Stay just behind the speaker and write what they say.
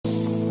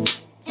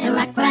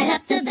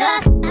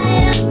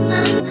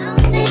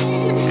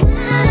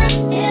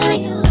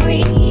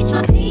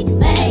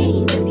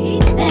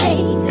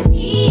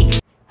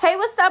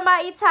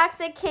everybody,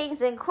 toxic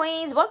kings and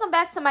queens. Welcome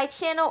back to my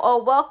channel,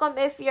 or welcome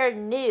if you're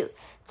new.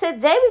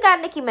 Today we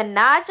got Nicki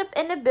Minaj up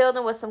in the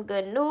building with some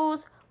good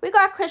news. We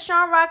got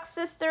chriseanrock's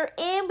sister,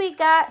 and we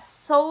got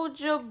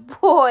Soulja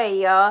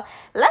Boy, y'all.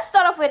 Let's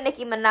start off with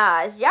Nicki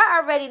Minaj. Y'all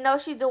already know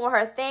she's doing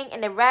her thing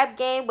in the rap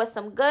game with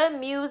some good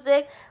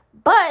music.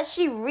 But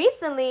she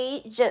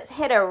recently just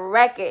hit a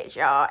record,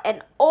 y'all.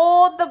 And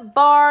all the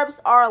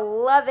barbs are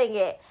loving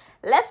it.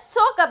 Let's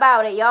talk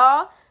about it,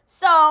 y'all.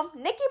 So,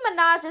 Nicki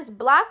Minaj's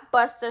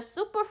blockbuster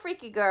Super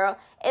Freaky Girl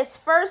is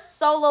first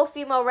solo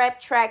female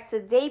rap track to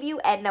debut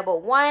at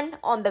 #1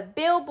 on the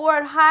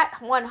Billboard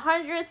Hot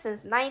 100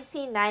 since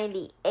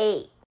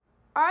 1998.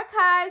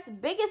 Archive's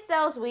biggest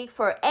sales week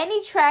for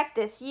any track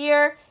this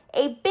year,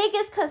 a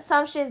biggest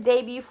consumption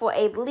debut for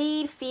a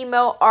lead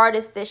female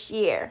artist this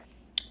year.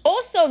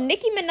 Also,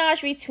 Nicki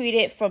Minaj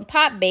retweeted from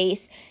Pop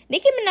Base,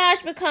 Nicki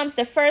Minaj becomes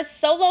the first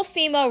solo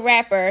female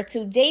rapper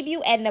to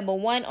debut at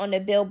 #1 on the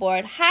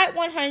Billboard Hot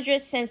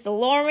 100 since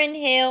Lauryn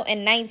Hill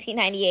in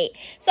 1998.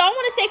 So I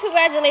want to say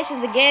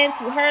congratulations again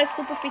to her.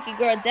 Super Freaky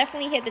Girl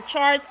definitely hit the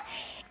charts.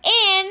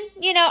 And,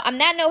 you know, I'm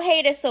not no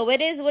hater, so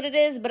it is what it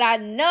is. But I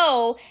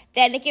know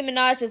that Nicki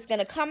Minaj is going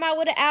to come out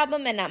with an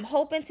album, and I'm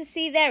hoping to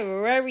see that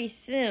very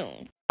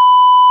soon.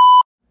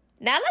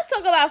 Now, let's talk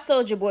about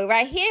Soulja Boy.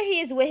 Right here,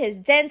 he is with his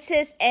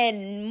dentist,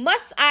 and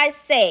must I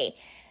say,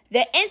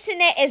 the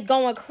internet is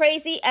going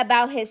crazy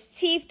about his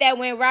teeth that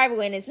went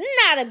viral, and it's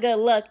not a good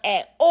look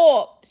at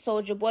all,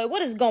 Soulja Boy.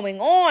 What is going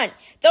on?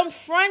 Them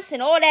fronts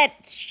and all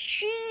that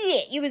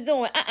shit you was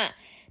doing.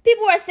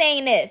 People are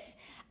saying this.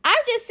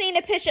 I've just seen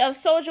a picture of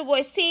Soulja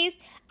Boy's teeth.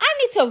 I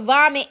need to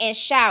vomit and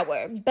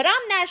shower, but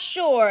I'm not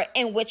sure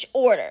in which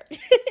order.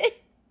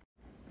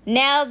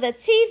 Now, the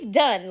teeth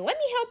done. Let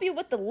me help you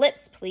with the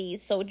lips,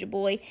 please, Soulja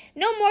Boy.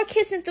 No more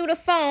kissing through the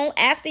phone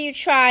after you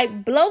try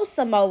blow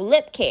some more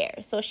lip care.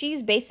 So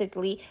she's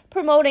basically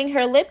promoting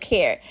her lip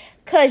care,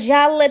 because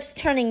y'all lips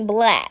turning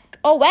black.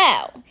 Oh,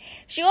 wow.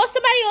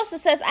 Somebody also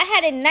says, I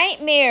had a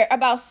nightmare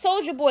about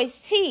Soulja Boy's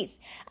teeth.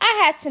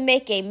 I had to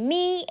make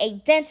a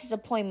dentist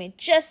appointment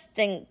just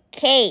in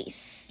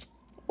case.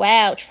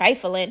 Wow,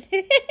 trifling.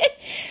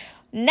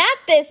 Not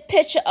this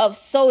picture of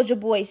Soulja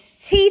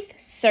Boy's teeth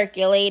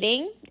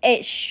circulating.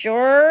 It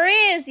sure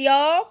is,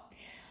 y'all.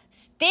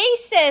 They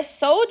says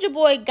Soulja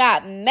Boy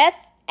got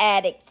meth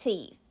addict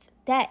teeth.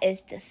 That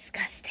is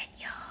disgusting,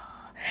 y'all.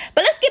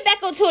 But let's get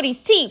back onto these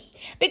teeth,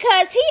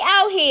 because he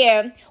out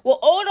here with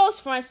all those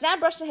fronts, not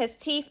brushing his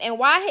teeth, and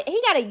why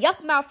he got a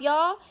yuck mouth,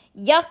 y'all.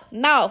 Yuck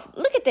mouth.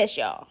 Look at this,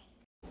 y'all.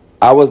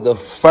 I was the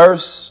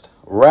first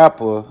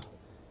rapper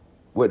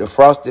with the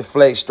Frosted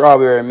Flakes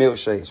strawberry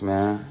milkshakes,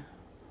 man.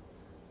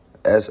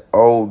 That's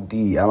OD.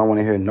 I don't want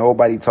to hear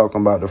nobody talking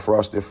about the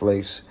Frosted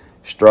Flakes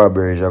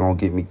strawberries. Y'all gonna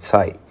get me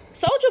tight.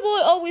 Soulja Boy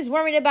always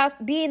worried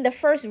about being the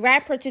first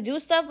rapper to do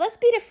stuff. Let's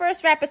be the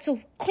first rapper to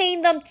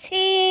clean them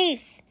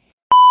teeth.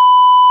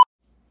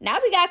 Now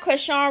we got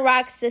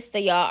chriseanrock's sister,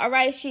 y'all. All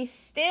right, she's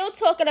still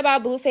talking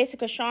about Blueface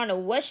and Chrisean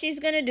and what she's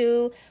gonna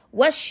do,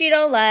 what she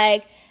don't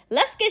like.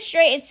 Let's get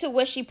straight into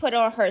what she put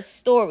on her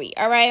story,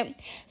 all right?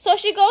 So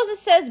she goes and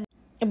says,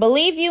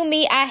 believe you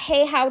me, I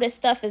hate how this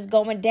stuff is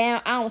going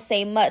down. I don't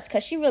say much,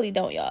 because she really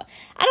don't, y'all.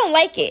 I don't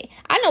like it.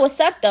 I know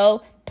what's up,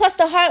 though. Plus,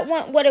 the heart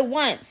want what it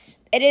wants.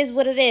 It is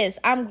what it is.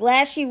 I'm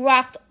glad she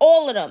rocked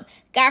all of them.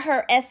 Got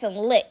her effing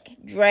lick,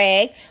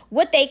 drag,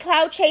 with they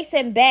cloud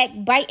chasing, back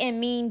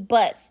biting mean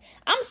butts.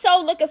 I'm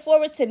so looking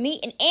forward to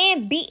meeting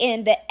and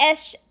beating the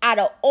S out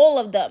of all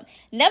of them.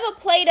 Never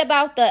played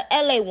about the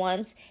LA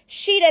ones.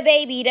 She the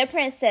baby, the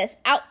princess,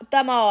 out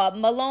the mob,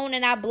 Malone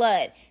and our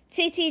blood.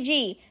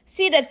 TTG.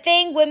 See, the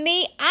thing with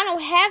me, I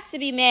don't have to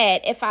be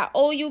mad. If I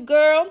owe you,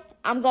 girl,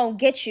 I'm gonna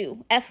get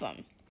you. F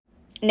 'em.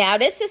 Now,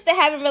 this sister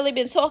haven't really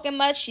been talking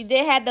much. She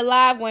did have the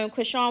live when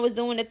Chrisean was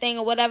doing the thing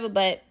or whatever,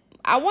 but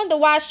I wonder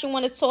why she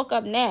want to talk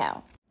up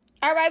now.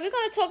 All right, we're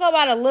going to talk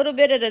about a little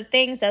bit of the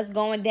things that's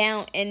going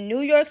down in New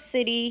York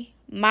City,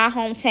 my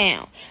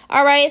hometown.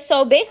 All right,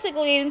 so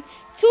basically,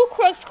 two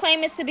crooks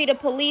claiming to be the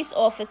police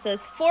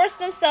officers forced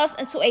themselves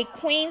into a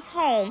Queens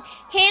home,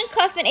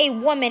 handcuffing a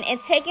woman and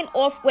taking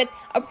off with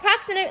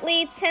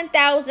approximately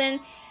 $10,000.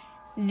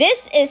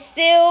 This is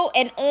still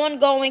an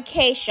ongoing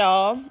case,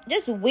 y'all.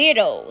 Just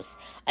weirdos.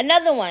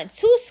 Another one.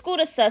 Two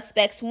scooter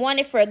suspects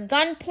wanted for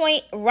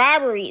gunpoint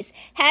robberies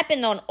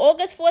happened on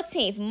August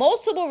 14th.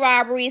 Multiple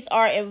robberies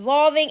are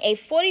involving a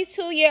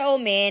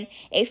 42-year-old man,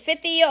 a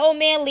 50-year-old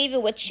man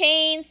leaving with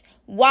chains,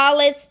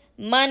 wallets,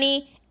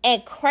 money,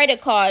 and credit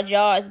cards,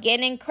 y'all. It's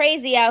getting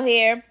crazy out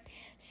here.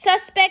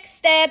 Suspect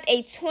stabbed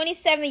a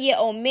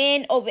 27-year-old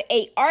man over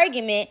an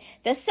argument.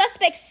 The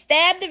suspect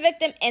stabbed the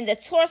victim in the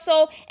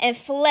torso and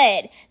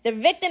fled. The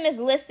victim is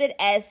listed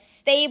as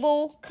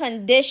stable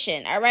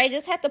condition. All right,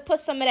 just have to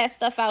put some of that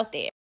stuff out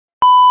there.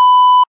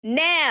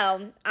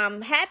 Now,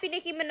 I'm happy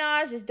Nicki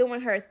Minaj is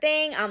doing her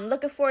thing. I'm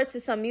looking forward to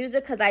some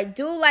music because I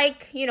do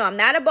like, I'm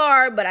not a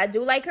barb, but I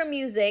do like her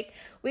music.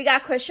 We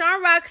got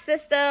chriseanrock's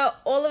sister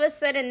all of a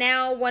sudden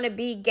now want to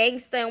be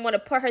gangster and want to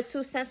put her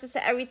 2 cents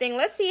into everything.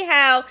 Let's see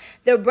how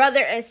their brother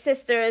and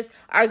sisters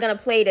are going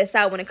to play this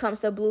out when it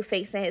comes to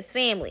Blueface and his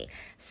family.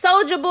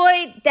 Soulja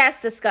Boy,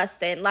 that's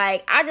disgusting.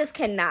 Like, I just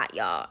cannot,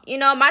 y'all.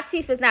 My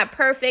teeth is not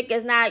perfect.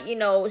 It's not,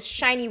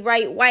 shiny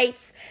bright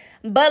whites.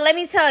 But let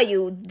me tell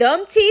you,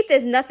 them teeth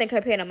is nothing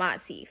compared to my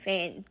teeth.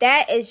 And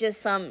that is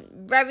just some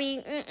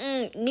very,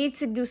 need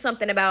to do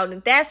something about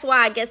it. That's why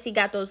I guess he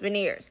got those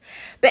veneers.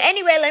 But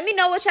anyway, let me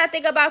know what y'all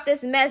think about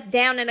this mess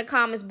down in the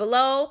comments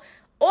below.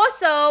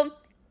 Also,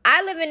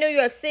 I live in New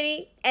York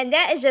City, and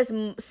that is just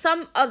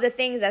some of the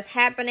things that's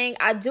happening.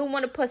 I do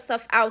want to put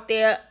stuff out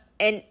there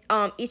in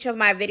each of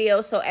my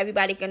videos so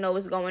everybody can know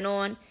what's going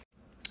on.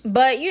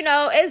 But,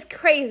 it's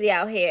crazy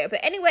out here.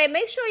 But anyway,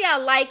 make sure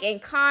y'all like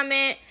and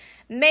comment.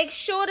 Make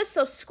sure to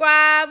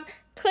subscribe.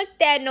 Click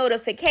that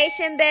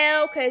notification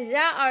bell because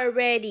y'all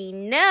already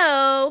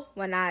know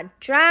when I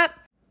drop.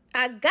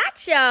 I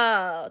got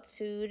y'all.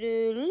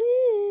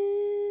 Toodaloo.